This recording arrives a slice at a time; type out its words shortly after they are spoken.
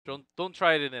Don't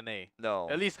try it in NA. No.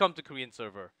 At least come to Korean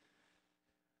server.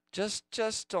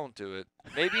 Just don't do it.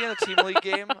 Maybe in a team league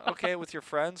game, okay, with your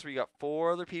friends, where you got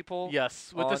 4 other people.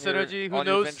 Yes, with the on your- synergy, who on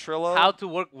your knows Ventrilo. how to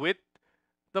work with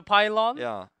the pylon?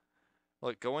 Yeah.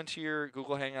 Look, go into your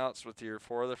Google Hangouts with your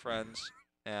 4 other friends,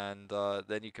 and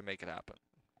then you can make it happen.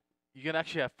 You can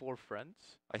actually have 4 friends.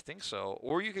 I think so.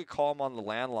 Or you could call them on the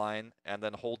landline and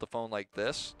then hold the phone like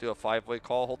this. Do a 5-way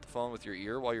call, hold the phone with your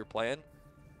ear while you're playing.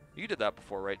 You did that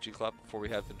before, right, G-Club? Before we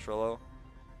had Ventrilo.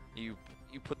 You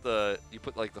put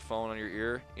like the phone on your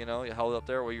ear, you know, you held it up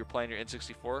there while you were playing your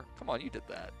N64. Come on, you did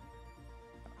that.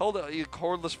 Hold it, you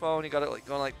cordless phone, you got it like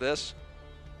going like this.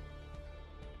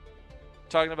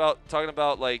 Talking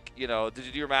about like, you know, did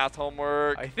you do your math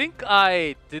homework? I think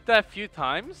I did that a few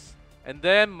times, and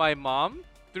then my mom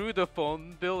threw the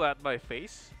phone bill at my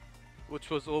face, which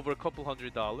was over a couple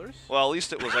 $100. Well, at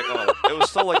least it was like it was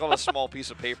still like on a small piece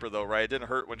of paper though, right? It didn't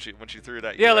hurt when she threw it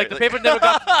at you. Yeah, right? like the paper never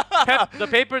got the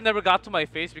paper never got to my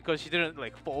face because she didn't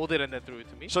like fold it and then threw it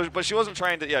to me. So, but she wasn't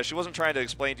trying to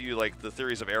explain to you like the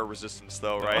theories of air resistance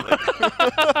though, No. right?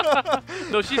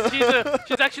 Like No,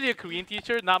 she's actually a Korean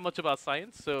teacher, not much about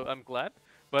science, so I'm glad.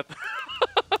 But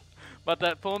but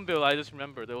that phone bill, I just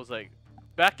remember there was like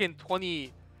back in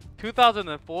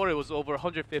 2004, it was over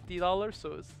 $150,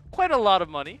 so it's quite a lot of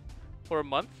money for a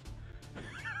month.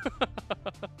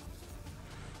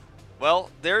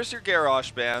 Well, there's your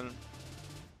Garrosh ban.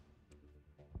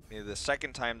 Maybe the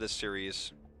second time this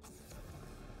series.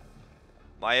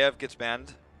 Maiev gets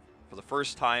banned for the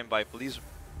first time by Feliz.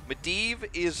 Medivh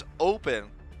is open.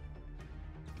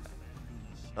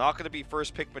 Not going to be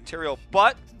first pick material,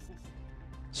 but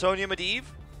Sonya Medivh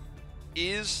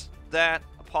is that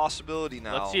a possibility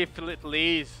now. Let's see if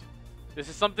Feliz. This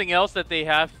is something else that they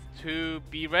have to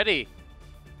be ready.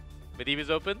 Medivh is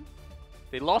open.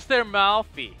 They lost their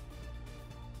Malfi.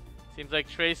 Seems like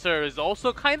Tracer is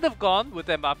also kind of gone with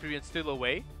that Malfurion still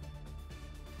away.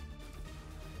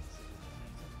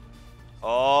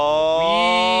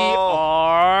 Oh! We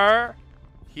are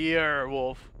here,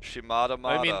 Wolf. Shimada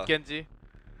Mada. I mean Genji.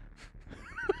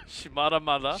 Shimada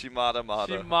Mada. Shimada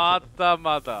Mada. Shimada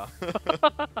Mada.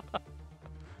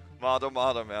 Mada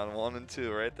Mada, man. 1 and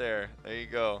 2 right there. There you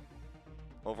go.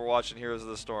 Overwatch and Heroes of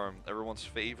the Storm. Everyone's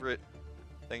favorite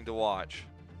thing to watch.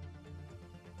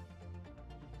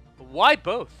 Why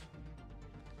both?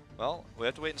 Well, we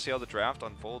have to wait and see how the draft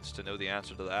unfolds to know the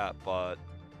answer to that, but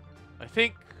I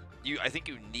think you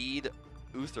need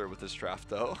Uther with this draft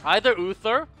though. either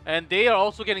Uther, and they are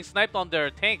also getting sniped on their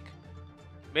tank.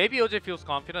 Maybe OJ feels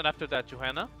confident after that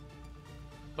Johanna.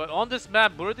 But on this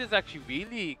map, Murid is actually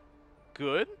really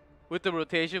good with the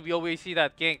rotation. We always see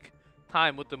that gank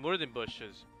time with the Murid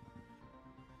bushes.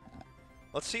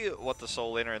 Let's see what the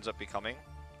soul laner ends up becoming.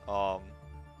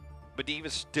 Medivh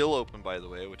is still open, by the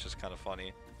way, which is kind of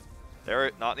funny.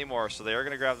 They're not anymore, so they are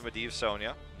going to grab the Medivh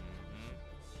Sonya.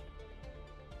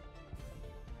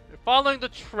 They're following the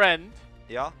trend,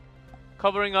 Yeah.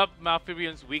 covering up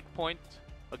Malfurion's weak point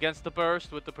against the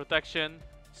burst with the protection.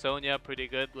 Sonya pretty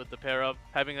good with the pair up,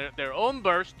 having their own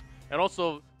burst and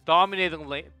also dominating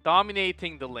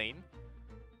the lane.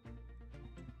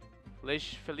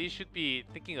 Feliz should be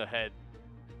thinking ahead.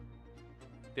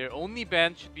 Their only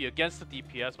ban should be against the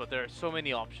DPS, but there are so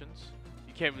many options.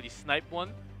 You can't really snipe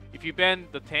one. If you ban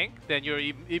the tank, then you're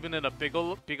even in a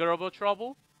bigger of a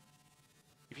trouble.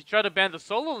 If you try to ban the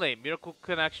solo lane, Miracle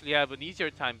can actually have an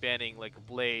easier time banning like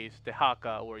Blaze,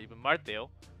 Dehaka, or even Marteo,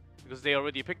 because they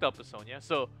already picked up the Sonya.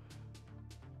 So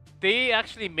they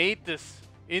actually made this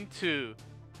into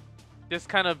this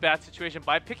kind of bad situation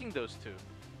by picking those two.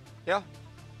 Yeah.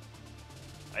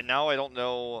 And now I don't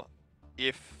know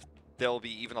if they'll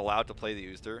be even allowed to play the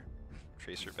Uther.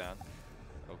 Tracer ban.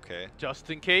 Okay. Just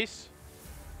in case.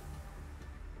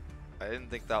 I didn't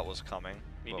think that was coming.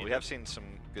 Me But we neither. have seen some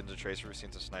good into Tracer. We've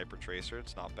seen some Sniper Tracer.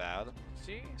 It's not bad.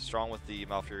 See? Strong with the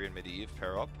Malfurion Medivh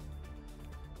pair up.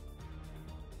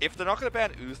 If they're not going to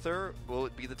ban Uther, will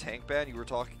it be the tank ban you were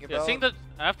talking about? Yeah, seeing that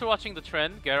after watching the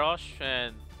trend, Garrosh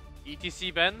and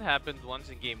ETC ban happened once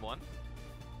in game 1.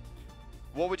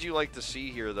 What would you like to see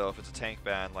here, though, if it's a tank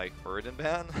ban, like Burden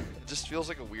ban? It just feels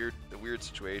like a weird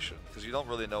situation, because you don't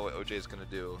really know what OJ is going to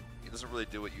do. He doesn't really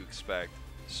do what you expect.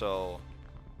 So,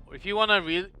 If you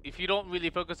don't really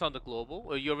focus on the global,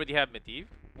 or you already have Medivh,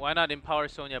 why not empower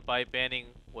Sonya by banning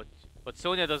what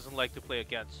Sonya doesn't like to play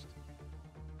against?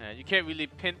 And you can't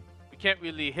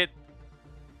really hit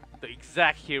the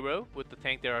exact hero with the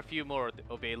tank. There are a few more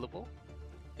available.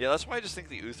 yeah, that's why I just think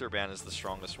the Uther ban is the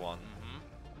strongest one.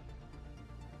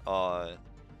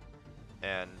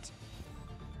 And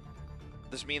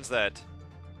this means that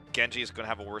Genji is going to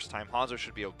have a worse time. Hanzo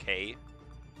should be okay.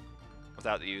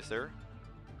 without the Uther.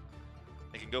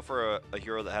 They can go for a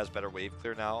hero that has better wave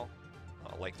clear now,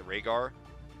 like the Rhaegar.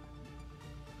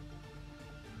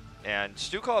 And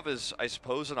Stukov is, I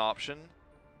suppose, an option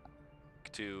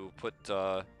to put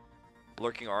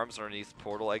Lurking Arms underneath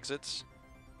portal exits.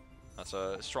 That's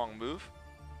a strong move.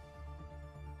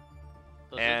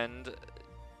 And,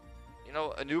 you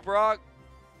know, Anubarak,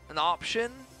 an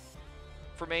option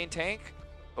for main tank.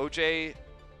 OJ, I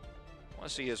want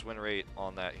to see his win rate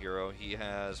on that hero. He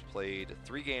has played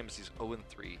 3 games. He's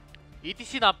 0-3.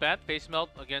 ETC not bad. Face melt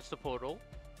against the portal.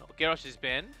 Garrosh is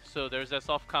banned, so there's that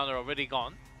soft counter already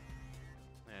gone.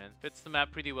 And fits the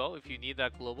map pretty well if you need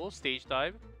that global. Stage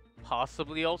dive,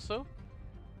 possibly also.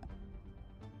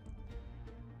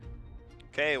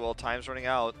 Okay, well, time's running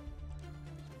out.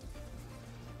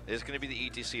 It is going to be the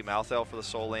ETC Malthael for the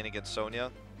soul lane against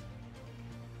Sonya.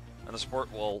 And the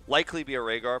support will likely be a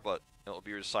Rhaegar, but it will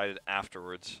be decided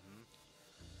afterwards.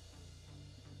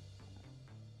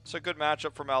 It's a good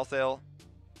matchup for Malthael,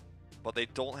 but they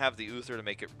don't have the Uther to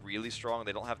make it really strong.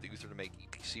 They don't have the Uther to make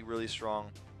ETC really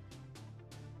strong.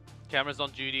 Cameras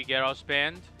on duty, Garrosh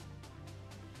banned.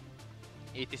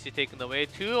 ETC taken away.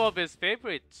 2 of his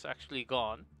favorites actually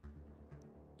gone.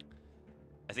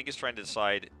 I think he's trying to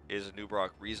decide, is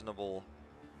Anubarak reasonable?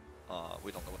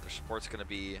 We don't know what their support's going to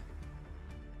be.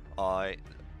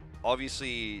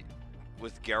 Obviously,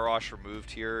 with Garrosh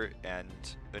removed here and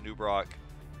Anubarak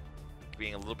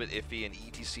being a little bit iffy and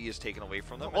ETC is taken away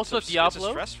from them, also it's a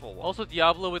Diablo. stressful one. Also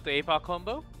Diablo with the APOC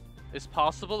combo is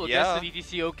possible against an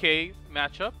ETC OK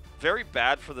matchup. Very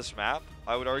bad for this map,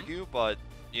 I would argue, but,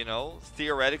 you know,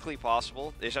 theoretically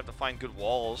possible. They just have to find good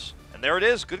walls. And there it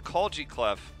is. Good call,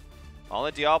 G-Clef. On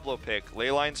the Diablo pick.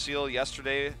 Leyline Seal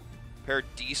yesterday paired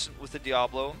decent with the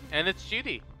Diablo. And it's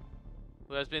Judy,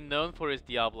 who has been known for his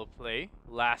Diablo play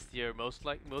last year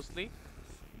mostly.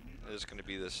 It is going to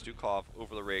be the Stukov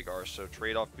over the Rhaegar, so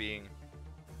trade-off being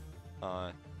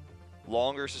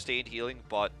longer sustained healing,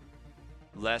 but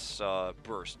less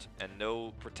burst, and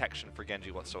no protection for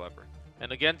Genji whatsoever.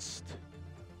 And against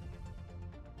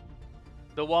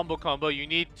the Wombo combo, you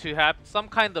need to have some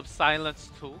kind of silence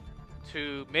tool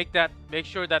to make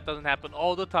sure that doesn't happen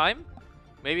all the time.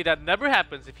 Maybe that never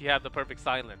happens if you have the perfect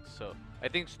silence. So I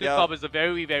think Stukov is a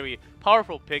very, very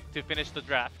powerful pick to finish the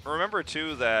draft. Remember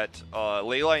too that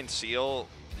Leyline Seal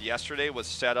yesterday was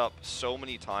set up so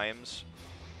many times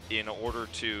in order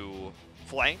to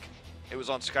flank. It was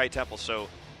on Sky Temple, so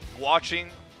watching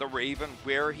the Raven,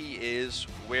 where he is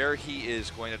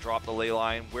going to drop the ley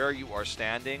line, where you are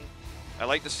standing. I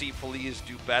like to see Feliz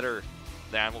do better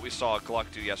than what we saw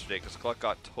Gluck do yesterday, because Gluck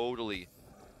got totally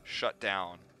shut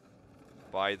down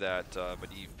by that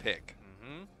Medivh pick.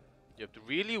 You have to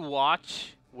really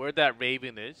watch where that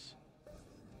Raven is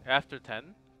after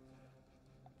 10.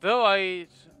 Though I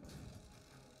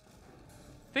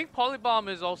think Polybomb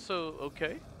is also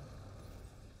okay.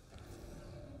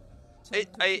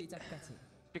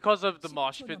 Because of the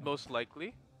mosh pit, most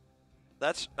likely.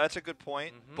 That's a good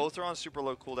point. Both are on super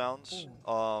low cooldowns.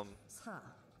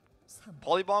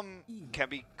 Polybomb can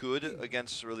be good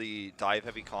against really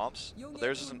dive-heavy comps. But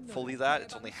theirs isn't fully that.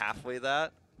 It's only halfway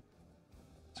that.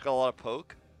 It's got a lot of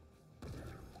poke.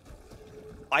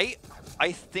 I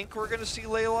think we're going to see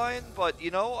Leyline, but,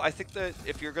 you know, I think that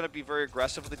if you're going to be very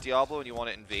aggressive with the Diablo and you want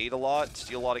to invade a lot,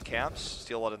 steal a lot of camps,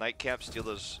 steal a lot of night camps, steal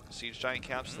those Siege Giant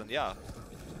camps, then yeah,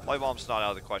 Polybomb's not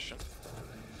out of the question.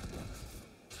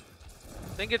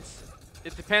 I think it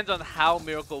depends on how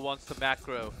Miracle wants to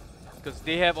macro, because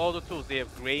they have all the tools. They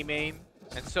have Greymane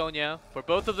and Sonya for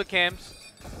both of the camps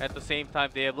at the same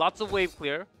time. They have lots of wave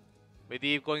clear.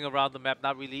 Medivh going around the map,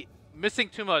 not really missing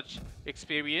too much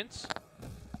experience.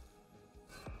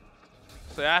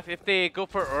 So if they go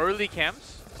for early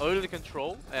camps, early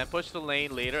control, and push the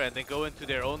lane later, and then go into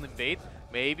their own invade,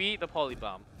 maybe the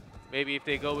Polybomb. Maybe if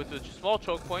they go with the small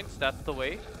choke points, that's the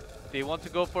way. If they want to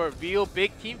go for real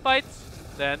big team fights,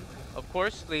 then, of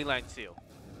course, Leyline Seal.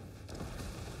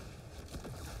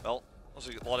 Well,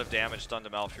 there's a lot of damage done to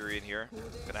Malfurion here.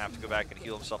 Gonna have to go back and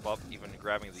heal himself up, even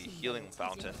grabbing the healing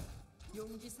fountain.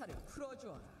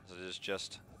 It is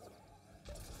just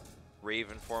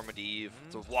Raven for Medivh.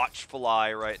 It's a watchful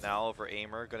eye right now over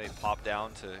Aimer. Gonna pop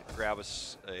down to grab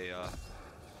us a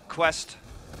quest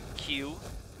Q.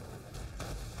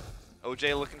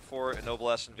 OJ looking for a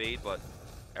Noblesse invade, but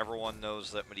everyone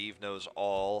knows that Medivh knows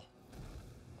all.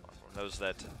 Everyone knows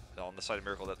that on the side of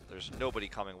Miracle that there's nobody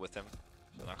coming with him. So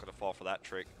they're not gonna fall for that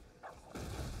trick.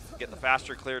 Getting the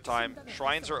faster clear time.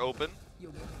 Shrines are open,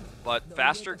 but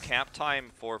faster camp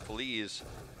time for Feliz.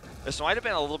 This might have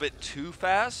been a little bit too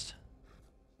fast,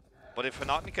 but if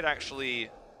Hanami could actually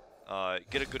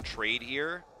get a good trade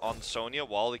here on Sonya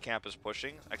while the camp is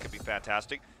pushing. That could be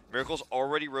fantastic. Miracle's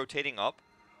already rotating up.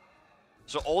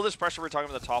 So all this pressure we're talking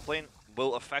about in the top lane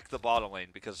will affect the bottom lane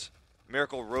because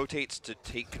Miracle rotates to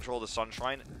take control of the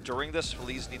Sunshrine. During this,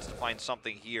 Feliz needs to find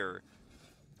something here.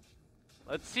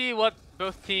 Let's see what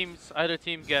both teams, either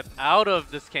team, get out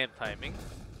of this camp timing.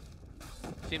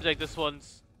 Seems like this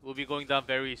one's will be going down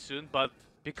very soon, but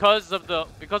because of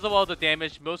all the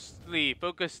damage, mostly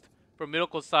focused from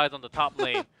Miracle's side on the top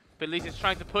lane, Feliz is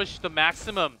trying to push the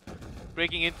maximum,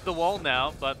 breaking into the wall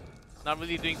now, but not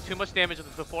really doing too much damage on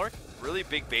the support. Really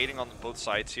big baiting on both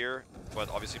sides here, but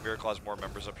obviously Miracle has more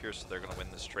members up here, so they're going to win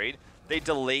this trade. They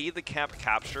delay the camp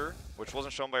capture, which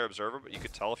wasn't shown by our observer, but you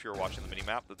could tell if you were watching the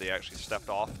minimap that they actually stepped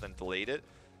off and delayed it.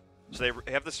 So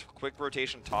they have this quick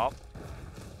rotation top,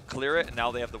 clear it, and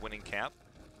now they have the winning camp.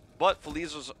 But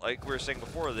Feliz was, like we were saying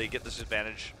before, they get this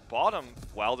advantage bottom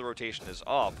while the rotation is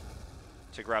up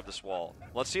to grab this wall.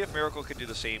 Let's see if Miracle can do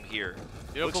the same here.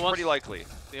 Looks pretty likely.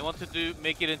 They want to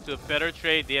make it into a better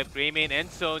trade. They have Greymane and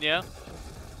Sonya.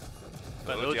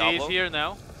 But OJ is here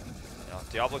now. Yeah,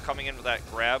 Diablo coming in with that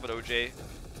grab, but OJ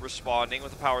responding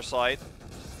with the power slide.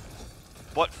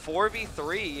 But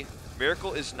 4v3,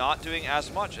 Miracle is not doing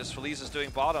as much as Feliz is doing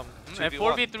bottom. And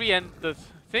 4v3, and the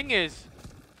thing is,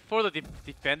 for the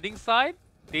defending side,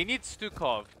 they need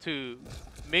Stukov to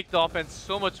make the offense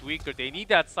so much weaker. They need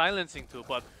that silencing tool,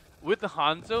 but with the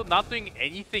Hanzo not doing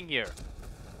anything here.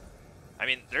 I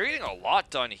mean, they're getting a lot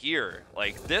done here.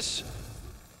 Like this,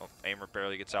 oh, Aimer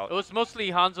barely gets out. It was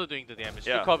mostly Hanzo doing the damage.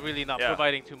 Yeah. Stukov really not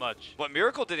providing too much. But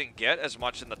Miracle didn't get as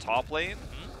much in the top lane.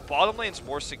 Bottom lane's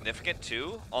more significant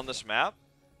too on this map.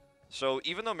 So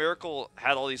even though Miracle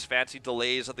had all these fancy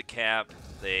delays at the camp,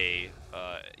 they,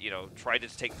 you know, tried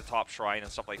to take the top shrine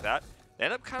and stuff like that. They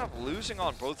end up kind of losing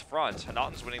on both fronts.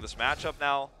 Hanatan's winning this matchup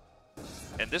now,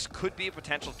 and this could be a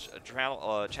potential channel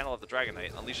of the Dragon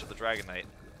Knight, Unleash of the Dragon Knight.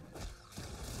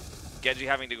 Genji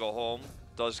having to go home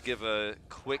does give a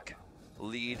quick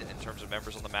lead in terms of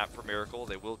members on the map for Miracle.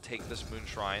 They will take this Moon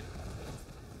Shrine.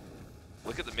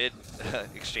 Look at the mid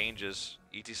exchanges.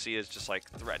 ETC is just like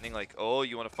threatening, like, oh,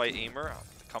 you want to fight Aimer? I'll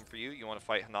come for you. You want to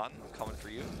fight Hanatan? I'm coming for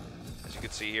you. As you can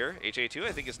see here, HA2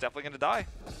 I think is definitely going to die.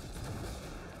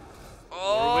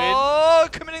 Oh,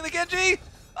 committing the Genji!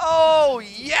 Oh,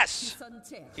 yes!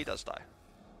 He does die.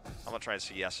 I'm going to try and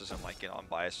say yes as I'm like, you know, I'm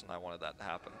biased and I wanted that to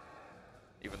happen.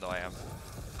 Even though I am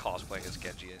cosplaying as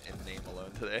Genji in name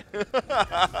alone today.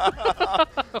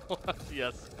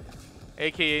 Yes.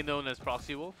 AKA known as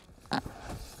Proxy Wolf.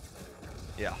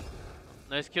 Yeah.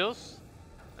 Nice kills.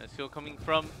 Nice kill coming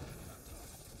from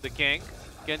the gank.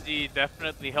 Genji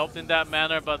definitely helped in that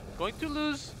manner, but going to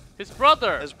lose his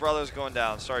brother. His brother's going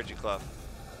down. Sorry, G-Clef.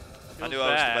 I knew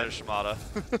I was the better Shimada.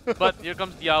 But here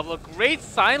comes Diablo. Great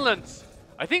silence.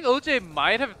 I think OJ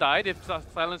might have died if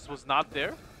silence was not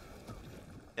there.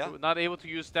 Yeah. They were not able to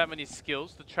use that many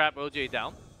skills to trap OJ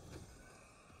down.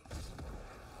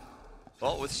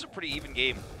 Well, this is a pretty even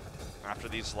game after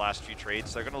these last few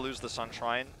trades. They're going to lose the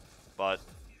Sunshrine, but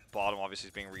bottom obviously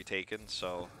is being retaken,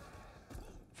 so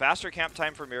faster camp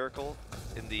time for Miracle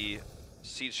in the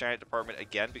Siege Giant department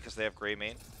again because they have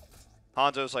Greymane.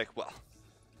 Hanzo's like, well,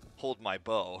 hold my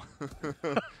bow.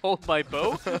 Hold my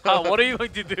bow? What are you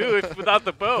going to do without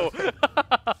the bow?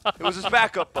 It was his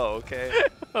backup bow, okay?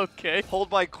 Okay.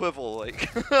 Hold my quivel,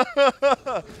 like.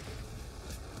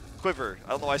 Quiver. I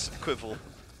don't know why I said quivel.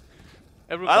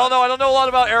 I don't know a lot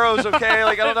about arrows, okay?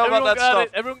 Like, I don't know about that stuff.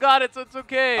 Everyone got it, so it's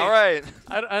okay. All right.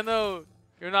 I know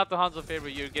you're not the Hanzo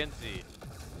favorite, you're Genji.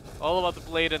 All about the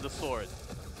blade and the sword.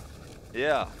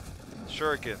 Yeah.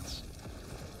 Shurikens.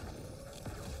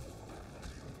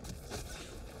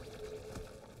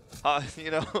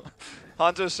 You know,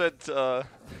 Hanzo said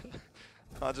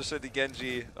to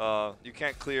Genji, you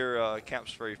can't clear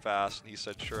camps very fast, and he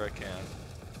said, sure I can.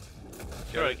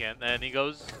 Sure I can. And he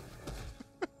goes,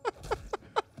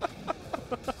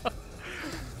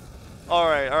 all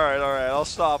right. I'll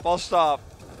stop.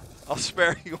 I'll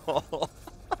spare you all.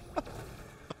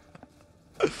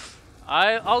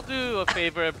 I'll do a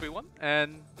favor, everyone,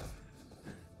 and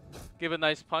give a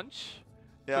nice punch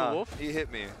to Wolf. He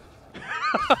hit me.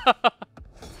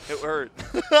 It hurt.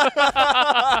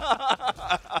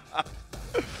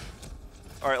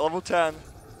 All right, level 10.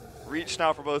 Reach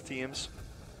now for both teams.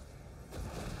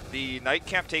 The night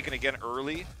camp taken again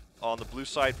early on the blue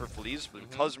side for Feliz,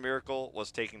 because Miracle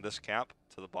was taking this camp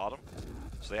to the bottom.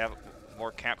 So they have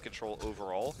more camp control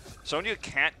overall. Sonya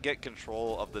can't get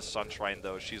control of this Sunshrine,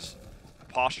 though. She's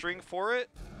posturing for it,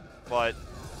 but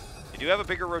they do have a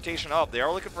bigger rotation up. They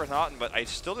are looking for Hanatan, but I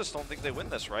still just don't think they win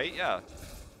this, right? Yeah.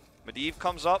 Medivh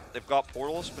comes up. They've got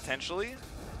portals, potentially.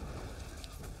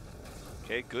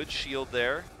 Okay, good shield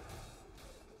there.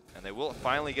 And they will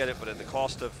finally get it, but at the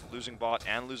cost of losing bot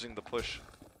and losing the push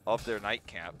of their night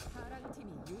camp.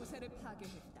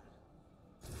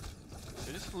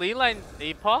 Just Leyline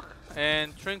Apoc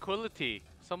and Tranquility.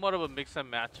 Somewhat of a mix and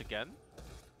match again.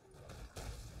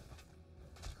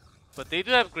 But they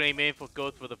do have Grey Mane for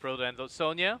Goat for the Proto and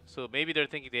Sonya, so maybe they're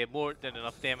thinking they have more than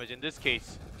enough damage in this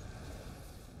case.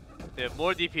 They have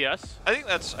more DPS. I think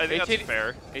that's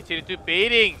fair. 882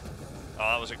 baiting.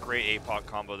 Oh, that was a great APOC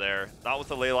combo there. Not with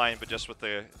the ley line, but just with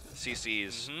the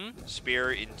CCs.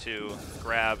 Spear into,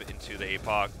 grab into the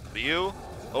APOC. Liu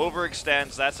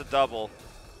overextends, that's a double.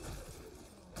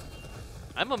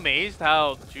 I'm amazed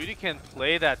how Judy can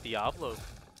play that Diablo.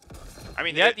 I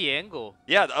mean, he had the angle.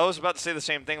 Yeah, I was about to say the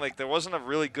same thing. Like, there wasn't a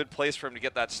really good place for him to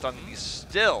get that stun. He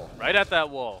still right at that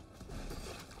wall.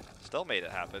 Still made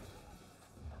it happen.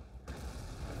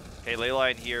 Okay,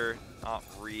 leyline here, not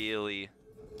really.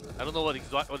 I don't know what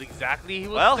exactly he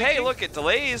was Well, thinking. hey, look, it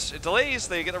delays. It delays.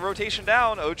 They get a rotation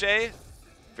down. OJ,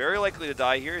 very likely to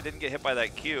die here. Didn't get hit by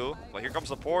that Q. But here comes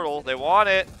the portal. They want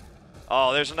it.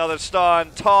 Oh, there's another stun.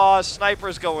 Toss.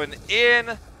 Sniper's going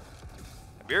in.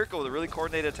 Miracle with a really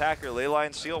coordinated attack here.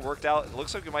 Leyline seal worked out. It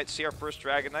looks like we might see our first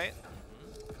Dragon Knight.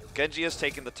 Genji has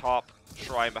taken the top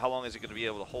shrine, but how long is he going to be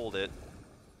able to hold it?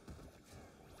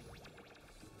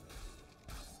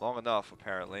 Long enough,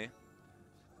 apparently.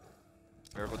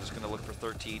 Miracle just going to look for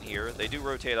 13 here. They do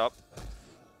rotate up.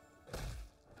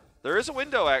 There is a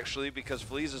window, actually, because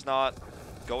Feliz is not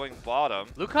going bottom.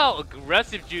 Look how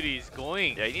aggressive Judy is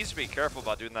going. Yeah, he needs to be careful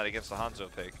about doing that against the Hanzo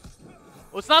pick.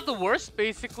 Well, it's not the worst,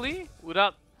 basically.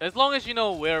 As long as you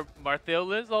know where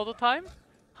Marthel is all the time,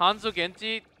 Hanzo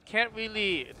Genji can't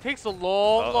really... It takes a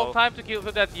long time to kill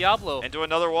that Diablo. Into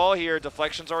another wall here.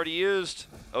 Deflection's already used.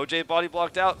 OJ body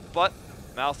blocked out, but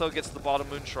Maltho gets the bottom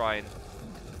moon shrine.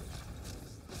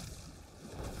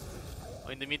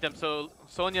 In the meantime,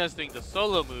 Sonya is doing the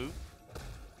solo move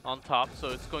on top, so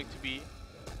it's going to be...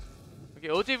 Okay,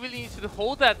 OJ really needs to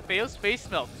hold that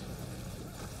face melt.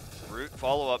 Root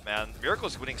follow-up, man.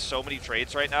 Miracle's winning so many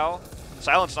trades right now.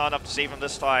 Silence not enough to save him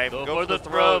this time. Go for the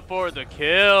throw, for the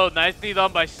kill. Nicely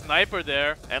done by Sniper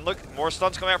there. And look, more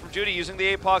stuns coming out from Judy using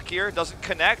the APOC here. Doesn't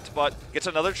connect, but gets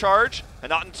another charge.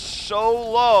 And not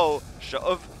so low.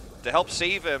 Shove to help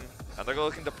save him. And they're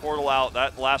looking to portal out.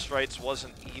 That last rites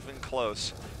wasn't even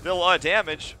close. Did a lot of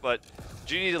damage, but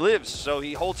Judy lives, so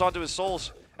he holds on to his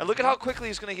souls. And look at how quickly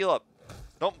he's going to heal up.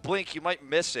 Don't blink, you might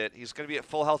miss it. He's going to be at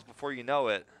full health before you know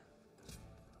it.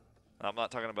 And I'm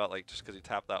not talking about like just because he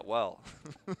tapped that well.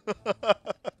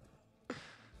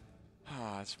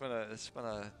 It's been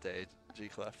a day,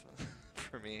 G-Clef,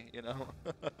 for me, you know.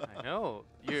 I know.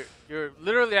 You're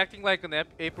literally acting like an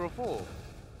April Fool.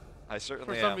 I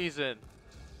certainly am. For some reason.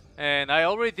 And I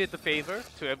already did the favor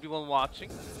to everyone watching.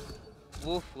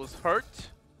 Wolf was hurt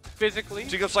physically.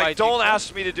 G-Clef's like, don't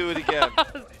ask me to do it again.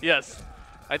 Yes.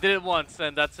 I did it once,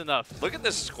 and that's enough. Look at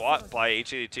this squat by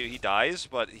H82. He dies,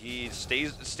 but he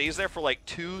stays there for like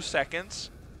 2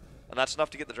 seconds, and that's enough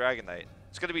to get the Dragon Knight.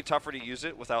 It's going to be tougher to use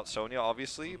it without Sonya,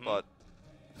 obviously, but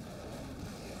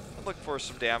I'll look for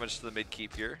some damage to the mid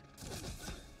keep here.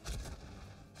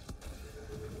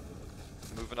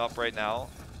 Moving up right now.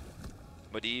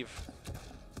 Medivh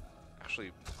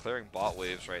actually clearing bot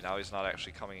waves right now. He's not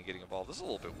actually coming and getting involved. This is a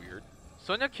little bit weird.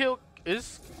 Sonya kill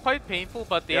is quite painful,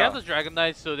 but they have the Dragon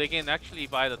Knight, so they can actually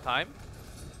buy the time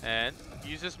and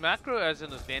use this macro as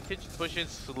an advantage. Push in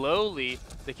slowly.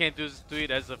 They can't do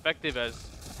it as effective as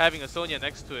having a Sonya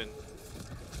next to it.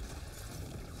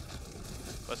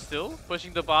 But still,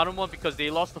 pushing the bottom one because they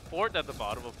lost the fort at the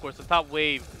bottom. Of course, the top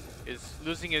wave is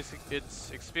losing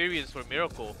its experience for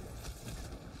Miracle.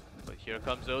 But here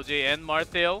comes OJ and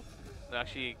Marthel. It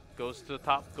actually goes to the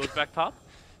top, goes back top.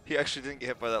 He actually didn't get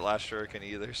hit by that last shuriken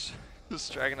either. This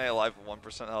Dragon Knight alive with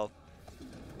 1% health.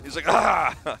 He's like,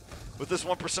 ah! With this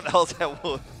 1% health, that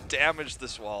will damage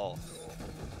this wall.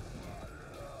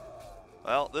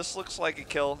 Well, this looks like a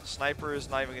kill. Sniper is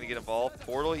not even going to get involved.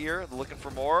 Portal here, looking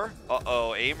for more.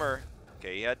 Uh-oh, Aimer.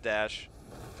 Okay, he had dash.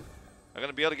 I'm going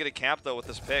to be able to get a camp, though, with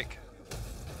this pick.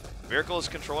 Miracle is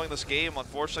controlling this game.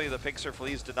 Unfortunately, the picks or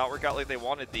Feliz did not work out like they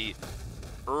wanted. The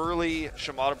early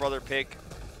Shimada brothers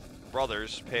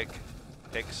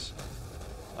picks,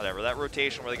 whatever. That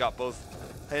rotation where they got both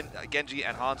Genji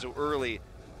and Hanzo early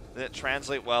didn't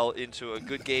translate well into a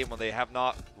good game when they have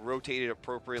not rotated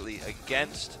appropriately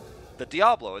against the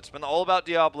Diablo. It's been all about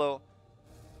Diablo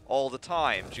all the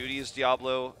time. Judy's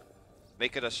Diablo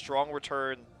making a strong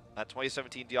return. That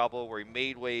 2017 Diablo where he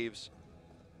made waves.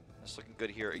 It's looking good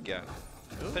here again.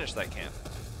 Finish that camp.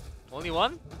 Only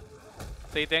one?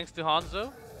 Say thanks to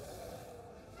Hanzo.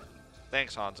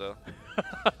 Thanks, Hanzo.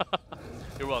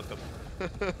 You're welcome.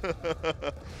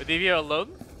 But if you're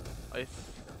alone,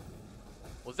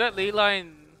 was that ley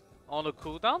line on a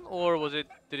cooldown, or did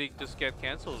it just get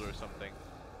cancelled or something?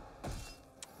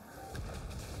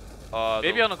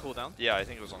 Maybe on a cooldown. Yeah, I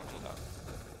think it was on a cooldown.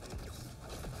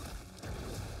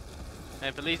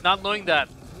 And Feliz, not knowing that,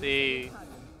 they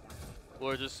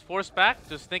were just forced back,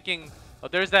 just thinking, oh,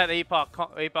 there's that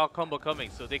APOC combo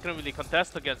coming, so they couldn't really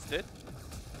contest against it.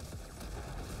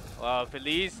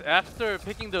 Feliz, after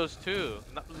picking those two,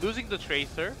 losing the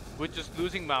Tracer, with just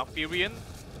losing Malfurion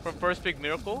from first pick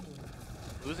Miracle,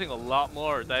 losing a lot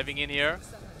more, diving in here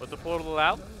with the portal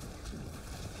out.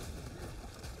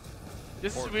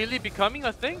 This is really becoming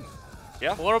a thing.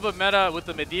 Yeah. More of a meta with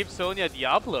the Medivh, Sonya,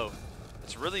 Diablo.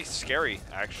 It's really scary,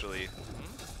 actually.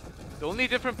 The only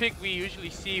different pick we usually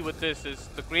see with this is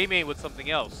the Greymane with something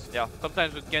else. Yeah.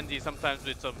 Sometimes with Genji, sometimes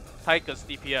with some Taika's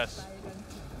DPS.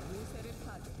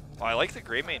 Oh, I like the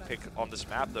Greymane pick on this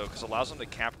map, though, because it allows them to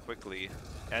camp quickly.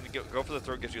 And go for the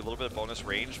throw gives you a little bit of bonus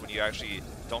range when you actually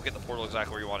don't get the portal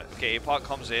exactly where you want it. Okay, APOC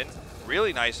comes in.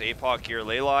 Really nice APOC here.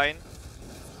 Leyline.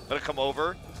 Gonna come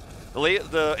over.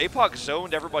 The APOC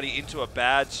zoned everybody into a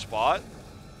bad spot,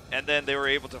 and then they were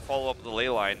able to follow up with the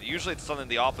Leyline. Usually it's done in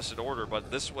the opposite order, but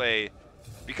this way,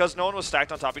 because no one was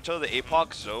stacked on top of each other, the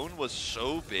APOC zone was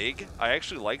so big. I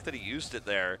actually like that he used it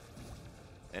there.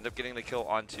 End up getting the kill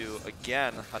onto,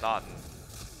 again, Hanaten.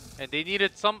 And they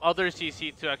needed some other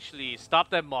CC to actually stop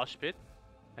that mosh pit.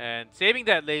 And saving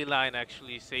that ley line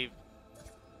actually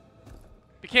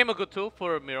became a good tool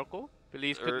for a Miracle.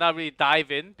 Feliz could not really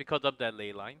dive in because of that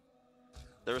ley line.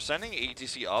 They were sending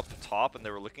HGC up top and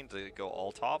they were looking to go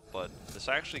all top, but this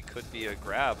actually could be a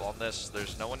grab on this.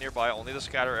 There's no one nearby, only the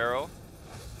scatter arrow.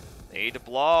 They need to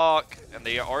block, and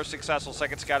they are successful.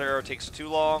 Second scatter arrow takes too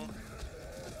long.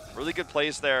 Really good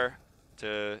plays there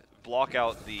to block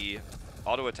out the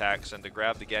auto attacks and to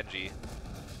grab the Genji.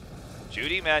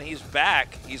 Judy, man, he's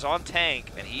back. He's on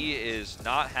tank, and he is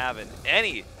not having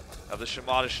any of the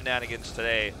Shimada shenanigans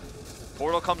today.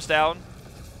 Portal comes down.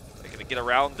 They're going to get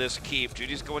around this keep.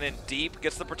 Judy's going in deep,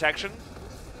 gets the protection.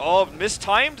 Oh,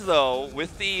 mistimed, though,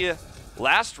 with the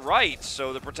last right,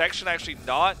 so the protection actually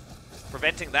not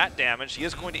preventing that damage. He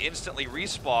is going to instantly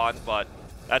respawn, but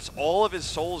that's all of his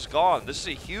souls gone. This is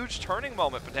a huge turning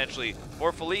moment, potentially,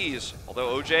 for Feliz.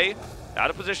 Although OJ, out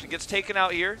of position, gets taken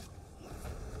out here.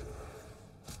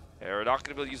 They're not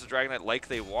going to be able to use the Dragon Knight like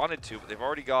they wanted to, but they've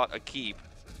already got a keep.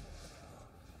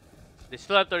 They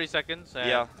still have 30 seconds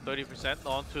and 30%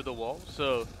 onto the wall.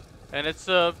 So, and it's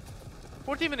a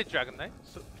 14-minute Dragon Knight,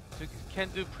 so they can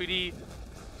do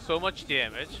so much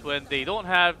damage when they don't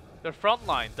have their front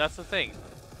line. That's the thing.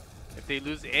 If they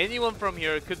lose anyone from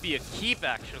here, it could be a keep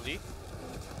actually.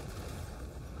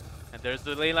 And there's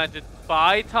the ley line to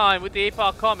buy time with the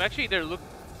APOC com. Actually,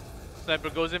 Sniper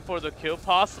goes in for the kill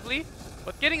possibly,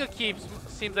 but getting a keep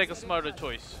seems like a smarter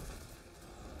choice.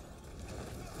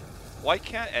 Why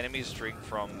can't enemies drink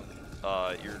from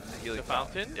your healing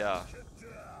fountain? Yeah.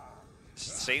 It's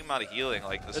the same amount of healing,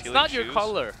 like this healing It's not shoes. your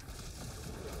color.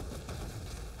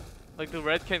 Like the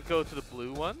red can't go to the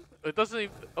blue one. It doesn't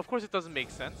even, of course it doesn't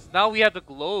make sense. Now we have the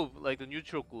globe, like the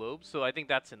neutral globe, so I think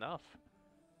that's enough.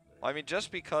 I mean,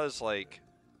 just because, like,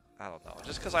 I don't know,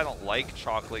 just because I don't like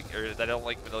chocolate, or that I don't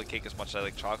like vanilla cake as much as I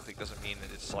like chocolate, doesn't mean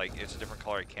that it's like, it's a different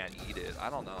color, I can't eat it. I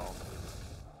don't know.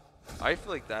 I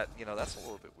feel like that, you know, that's a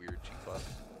little bit weird, G-Club.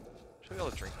 Should be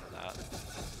able to drink from that.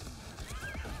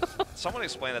 Someone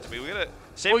explain that to me. We gotta.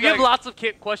 We have lots of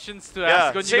questions to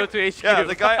ask when you go to HQ. Yeah,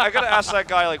 the guy. I gotta ask that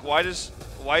guy, like, why is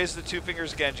the two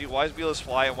fingers Genji? Why is Beelus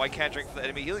fly? And why can't drink from the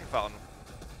enemy healing fountain?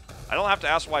 I don't have to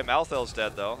ask why Malthael's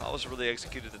dead though. That was a really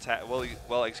executed attack.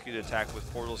 Well executed attack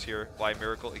with portals here by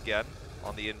Miracle again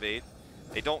on the invade.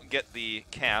 They don't get the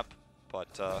camp,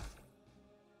 but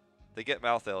they get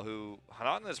Malthael, who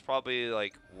Hanaten is probably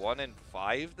like 1 in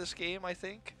 5 this game, I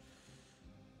think.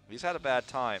 He's had a bad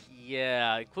time.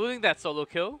 Yeah, including that solo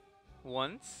kill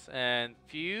once, and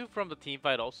few from the team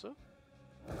fight also.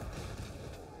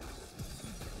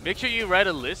 Make sure you write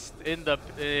a list in the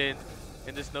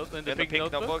this note in the pink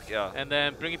notebook, yeah, and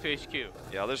then bring it to HQ.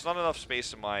 Yeah, there's not enough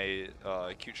space in my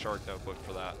cute shark notebook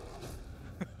for that.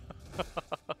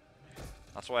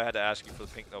 That's why I had to ask you for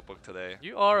the pink notebook today.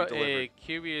 You are a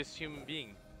curious human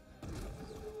being.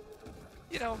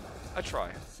 You know, I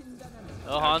try.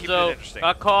 Oh, Hanzo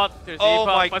got caught. There's oh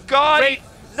my god! He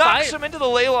knocks him into the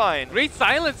ley line. Great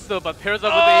silence though, but pairs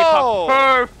up with the APOC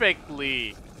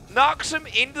perfectly. Knocks him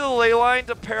into the ley line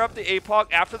to pair up the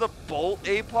APOC after the bolt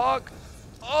APOC.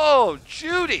 Oh,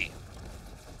 Judy!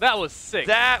 That was sick.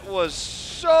 That was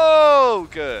so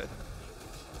good.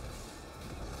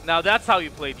 Now that's how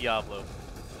you play Diablo.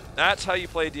 That's how you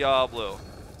play Diablo.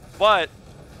 But,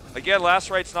 again, Last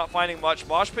Right's not finding much.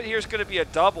 Mosh Pit here is going to be a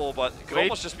double, but it could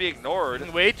almost just be ignored.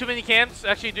 Way too many camps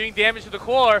actually doing damage to the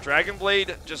core. Dragon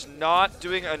Blade just not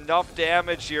doing enough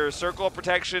damage here. Circle of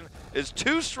Protection is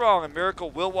too strong, and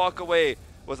Miracle will walk away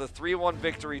with a 3-1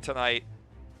 victory tonight.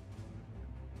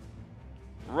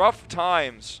 Rough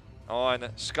times on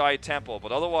Sky Temple,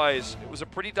 but otherwise, it was a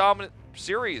pretty dominant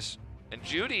series. And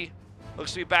Judy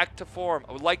looks to be back to form.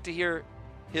 I would like to hear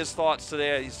his thoughts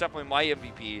today. He's definitely my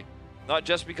MVP, not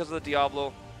just because of the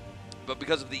Diablo, but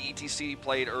because of the ETC he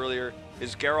played earlier.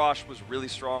 His Garrosh was really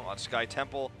strong on Sky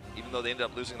Temple, even though they ended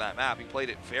up losing that map. He played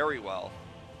it very well.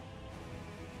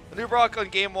 The new Brock on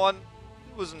game 1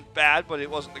 wasn't bad, but it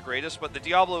wasn't the greatest. But the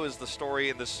Diablo is the story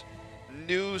in this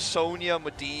new Sonya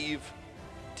Medivh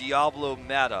Diablo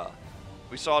meta.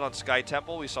 We saw it on Sky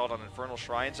Temple. We saw it on Infernal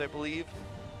Shrines, I believe,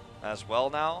 as well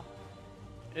now.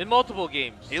 In multiple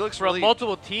games. He looks from really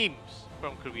multiple teams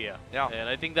from Korea. Yeah. And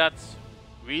I think that's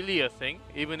really a thing,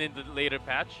 even in the later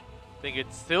patch. I think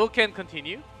it still can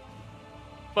continue.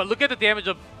 But look at the damage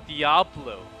of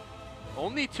Diablo.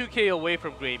 Only 2k away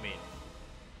from Greymane.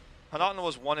 Hanatan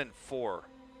was 1-4,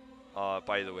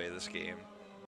 by the way, this game.